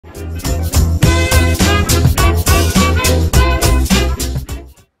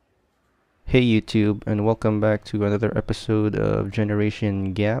Hey YouTube, and welcome back to another episode of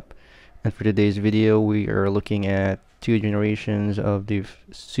Generation Gap. And for today's video, we are looking at two generations of the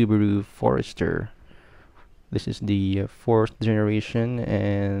Subaru Forester. This is the fourth generation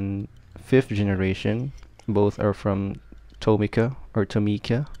and fifth generation. Both are from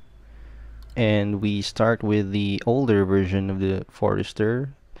Tomica. And we start with the older version of the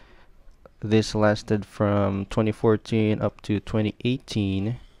Forester. This lasted from 2014 up to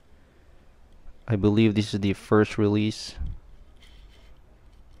 2018. I believe this is the first release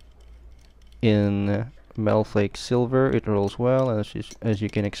in metal flake silver. It rolls well, as you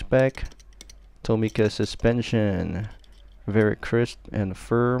can expect. Tomica suspension, very crisp and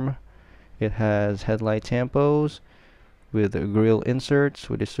firm. It has headlight tampos with grille inserts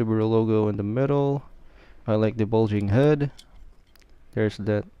with the Subaru logo in the middle. I like the bulging hood. There's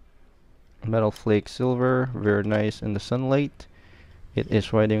that metal flake silver, very nice in the sunlight. It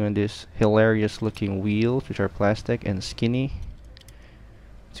is riding on these hilarious looking wheels, which are plastic and skinny.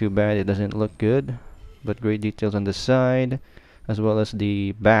 Too bad it doesn't look good, but great details on the side, as well as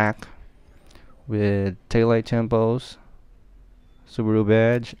the back with taillight tampos, Subaru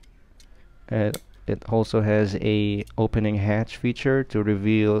badge, and it also has a opening hatch feature to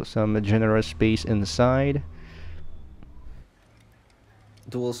reveal some generous space inside.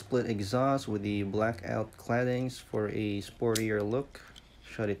 Dual split exhaust with the blackout claddings for a sportier look.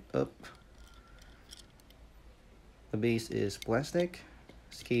 Shut it up. The base is plastic.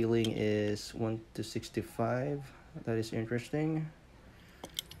 Scaling is 1:65. That is interesting.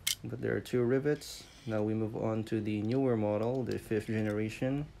 But there are two rivets. Now we move on to the newer model, the fifth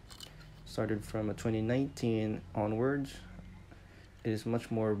generation. Started from 2019 onwards. It is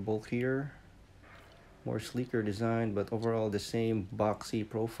much more bulkier, more sleeker design, but overall the same boxy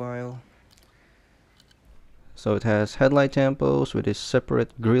profile. So it has headlight tampos with a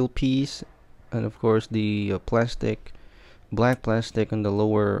separate grille piece, and of course the black plastic on the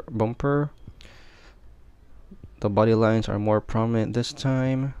lower bumper. The body lines are more prominent this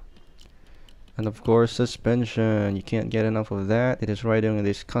time. And of course suspension, you can't get enough of that. It is riding on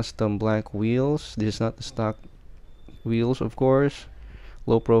these custom black wheels. This is not the stock wheels, of course.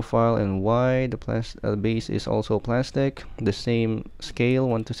 Low profile and wide. The base is also plastic. The same scale,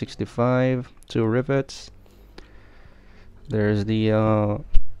 1:65. Two rivets. There's the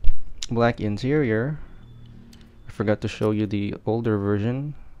black interior. I forgot to show you the older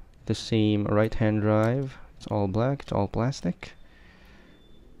version. The same right-hand drive. It's all black. It's all plastic.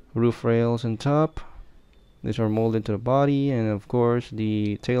 Roof rails on top. These are molded to the body, and of course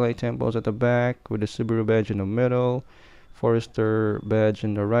the taillight tampos at the back with the Subaru badge in the middle. Forester badge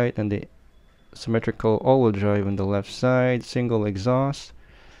in the right, and the symmetrical all-wheel drive on the left side. Single exhaust,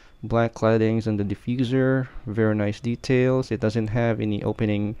 black claddings on the diffuser, very nice details. It doesn't have any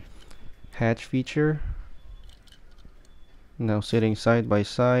opening hatch feature. Now sitting side by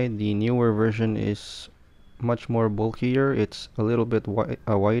side, the newer version is much more bulkier. It's a little bit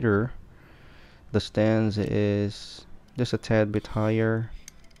wider. The stance is just a tad bit higher.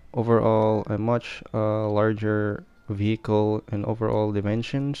 Overall, a much larger vehicle in overall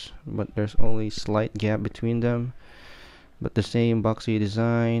dimensions, but there's only slight gap between them, but the same boxy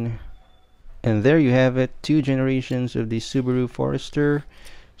design. And there you have it, two generations of the Subaru Forester.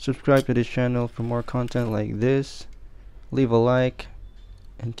 Subscribe to this channel for more content like this. Leave a like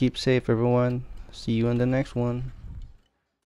and keep safe, everyone. See you in the next one.